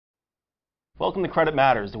Welcome to Credit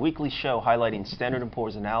Matters, the weekly show highlighting Standard &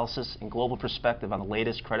 Poor's analysis and global perspective on the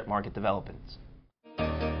latest credit market developments.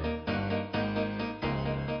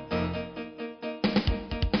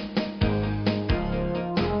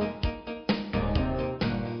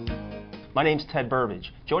 My name's Ted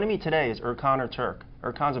Burbage. Joining me today is Erturk.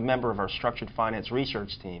 Erkan's a member of our structured finance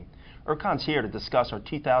research team. Erkan's here to discuss our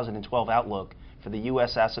 2012 outlook for the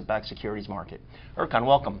U.S. asset-backed securities market. Erkan,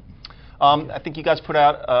 welcome. I think you guys put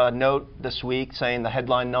out a note this week saying the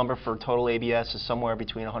headline number for total ABS is somewhere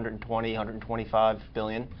between 120, 125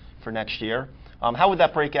 billion for next year. How would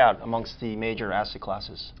that break out amongst the major asset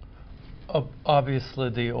classes?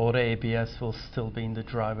 Obviously, the auto ABS will still be in the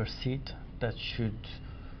driver's seat. That should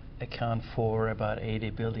account for about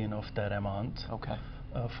 80 billion of that amount. Okay.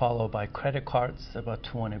 Followed by credit cards, about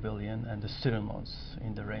 20 billion, and the student loans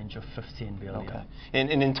in the range of 15 billion. Okay.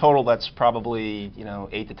 And in total, that's probably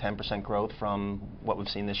 8 to 10% growth from what we've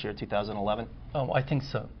seen this year, 2011. I think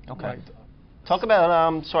so. Okay. Right. Talk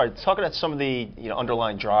about talk about some of the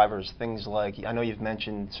underlying drivers, things like I know you've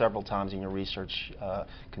mentioned several times in your research,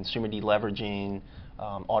 consumer deleveraging,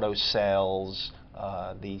 auto sales,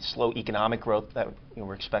 the slow economic growth that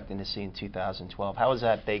we're expecting to see in 2012. How is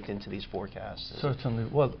that baked into these forecasts? Certainly.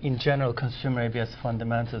 Well, in general, consumer ABS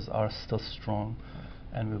fundamentals are still strong,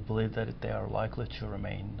 and we believe that they are likely to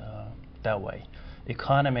remain that way.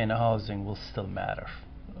 Economy and housing will still matter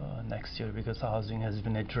next year because housing has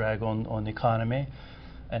been a drag on economy,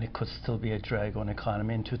 and it could still be a drag on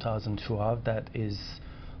economy in 2012. That is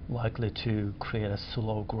likely to create a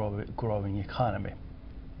slow growing economy.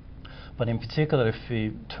 But in particular, if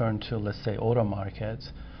we turn to, let's say, auto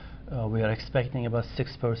markets, we are expecting about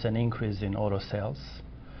 6% increase in auto sales.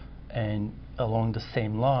 And along the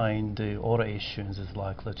same line, the auto issuance is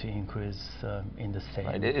likely to increase in the same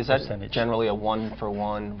percentage. Is that generally a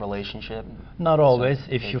one-for-one relationship? Not always.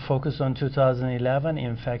 If you focus on 2011,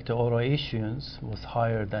 in fact, the auto issuance was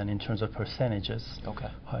higher than, in terms of percentages,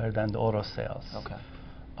 higher than the auto sales. Okay.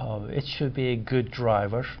 It should be a good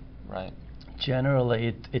driver. Right.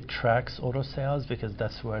 Generally, it tracks auto sales because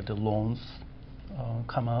that's where the loans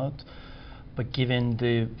come out. But given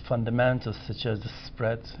the fundamentals such as the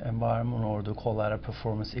spread environment or the collateral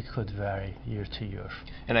performance, it could vary year to year.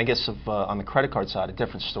 And I guess on the credit card side, a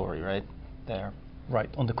different story, right? There. Right.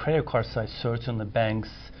 On the credit card side, certainly banks'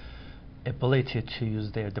 ability to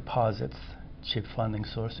use their deposits, cheap funding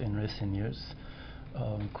source in recent years,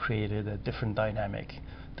 created a different dynamic.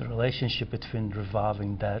 The relationship between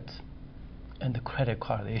revolving debt and the credit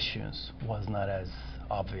card issuance was not as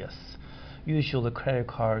obvious. Usually, credit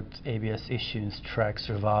card ABS issuance tracks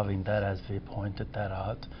revolving debt, as we pointed that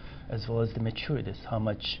out, as well as the maturities, how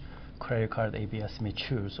much credit card ABS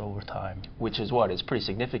matures over time. Which is what? It's pretty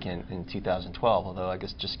significant in 2012, although I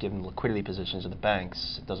guess just given the liquidity positions of the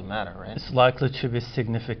banks, it doesn't matter, right? It's likely to be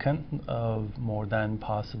significant, more than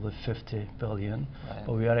possibly 50 billion, right.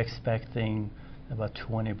 But we are expecting about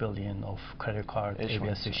 20 billion of credit card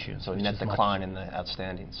ABS issues. So net decline in the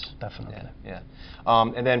outstandings. Definitely. Yeah.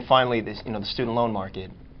 And then finally, the student loan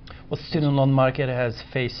market. Well, student loan market has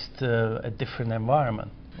faced a different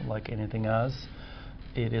environment, like anything else.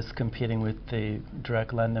 It is competing with the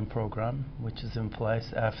direct lending program, which is in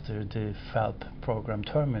place after the FELP program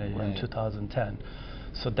terminated in 2010.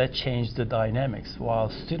 So that changed the dynamics. While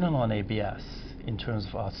student loan ABS, in terms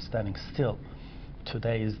of outstanding, still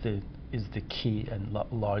today is the key and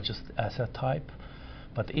largest asset type,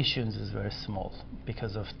 but the issuance is very small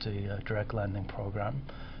because of the direct lending program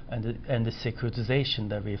and the securitization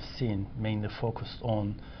that we've seen mainly focused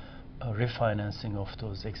on refinancing of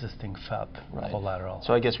those existing FELP collateral.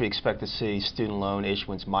 So I guess we expect to see student loan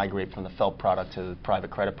issuance migrate from the FELP product to the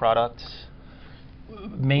private credit product?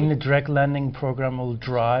 Mainly direct lending program will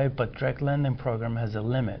drive, but direct lending program has a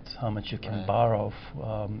limit how much you can borrow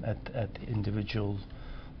at individual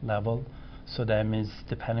level. So that means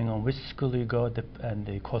depending on which school you go and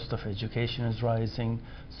the cost of education is rising,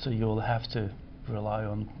 so you'll have to rely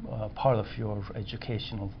on part of your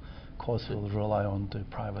educational cost will rely on the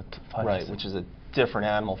private financing. Right, which is a different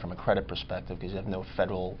animal from a credit perspective because you have no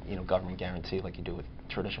federal government guarantee like you do with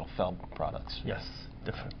traditional FELP products. Yes,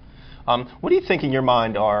 different. What do you think in your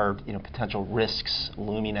mind are potential risks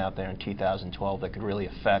looming out there in 2012 that could really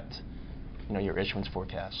affect your issuance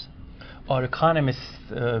forecast? Our economist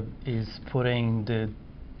is putting the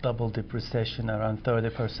double-dip recession around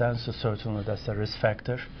 30%, so certainly that's a risk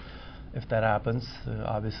factor. If that happens,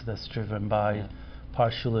 obviously that's driven by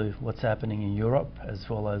partially what's happening in Europe as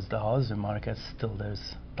well as the housing market. Still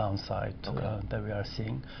there's downside that we are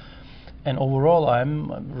seeing. And overall,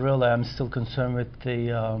 I'm still concerned with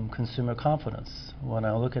the consumer confidence. When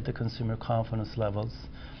I look at the consumer confidence levels,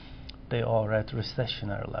 they are at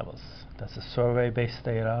recessionary levels. That's a survey-based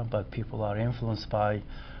data, but people are influenced by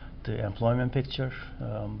the employment picture,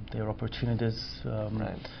 their opportunities,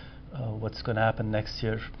 what's going to happen next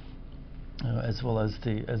year, as well as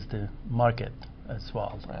the market as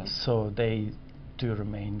well. Right. So they do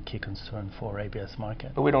remain key concern for ABS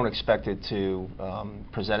market. But we don't expect it to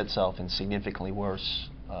present itself in significantly worse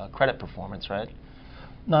credit performance, right?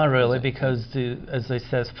 Not really, because as I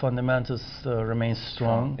said, fundamentals remain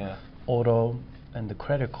strong. Yeah. Auto and the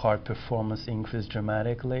credit card performance increased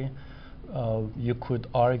dramatically. You could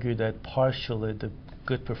argue that partially the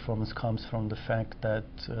good performance comes from the fact that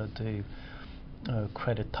the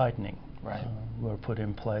credit tightening were put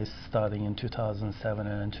in place starting in 2007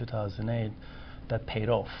 and in 2008. That paid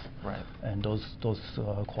off, right? And those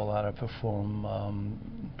collateral perform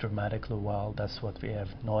dramatically well. That's what we have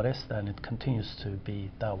noticed, and it continues to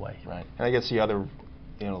be that way. Right. And I guess the other,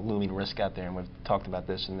 looming risk out there, and we've talked about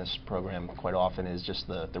this in this program quite often, is just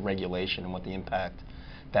the regulation and what the impact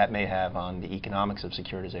that may have on the economics of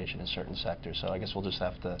securitization in certain sectors. So I guess we'll just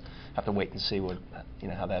have to wait and see what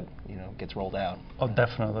how that gets rolled out. Oh,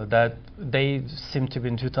 definitely. That they seem to be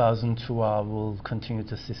in 2012. We'll continue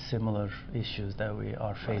to see similar issues that we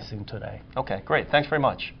are facing today. Okay, great. Thanks very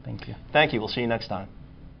much. Thank you. Thank you. We'll see you next time.